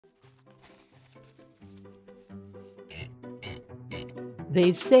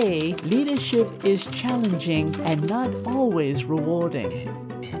They say leadership is challenging and not always rewarding.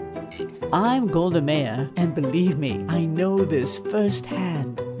 I'm Golda Meir, and believe me, I know this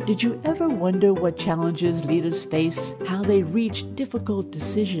firsthand. Did you ever wonder what challenges leaders face, how they reach difficult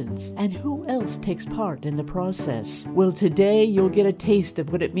decisions, and who else takes part in the process? Well, today you'll get a taste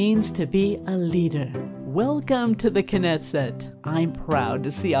of what it means to be a leader. Welcome to the Knesset. I'm proud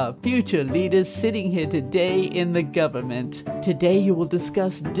to see our future leaders sitting here today in the government. Today you will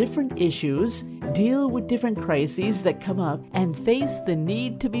discuss different issues, deal with different crises that come up, and face the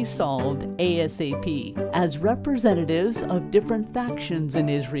need to be solved ASAP. As representatives of different factions in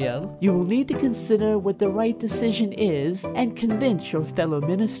Israel, you will need to consider what the right decision is and convince your fellow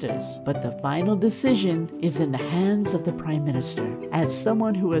ministers. But the final decision is in the hands of the Prime Minister. As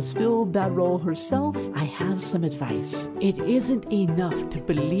someone who has filled that role herself, I have some advice. It isn't enough to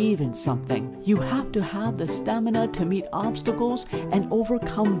believe in something. You have to have the stamina to meet obstacles and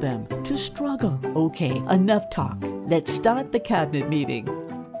overcome them, to struggle. Okay, enough talk. Let's start the cabinet meeting.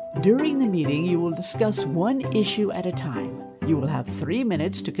 During the meeting, you will discuss one issue at a time. You will have 3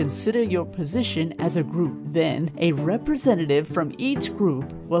 minutes to consider your position as a group. Then, a representative from each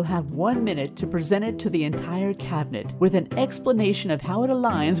group will have 1 minute to present it to the entire cabinet with an explanation of how it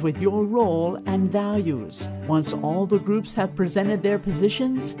aligns with your role and values. Once all the groups have presented their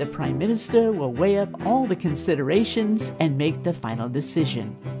positions, the Prime Minister will weigh up all the considerations and make the final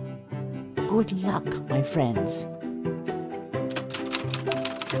decision. Good luck, my friends.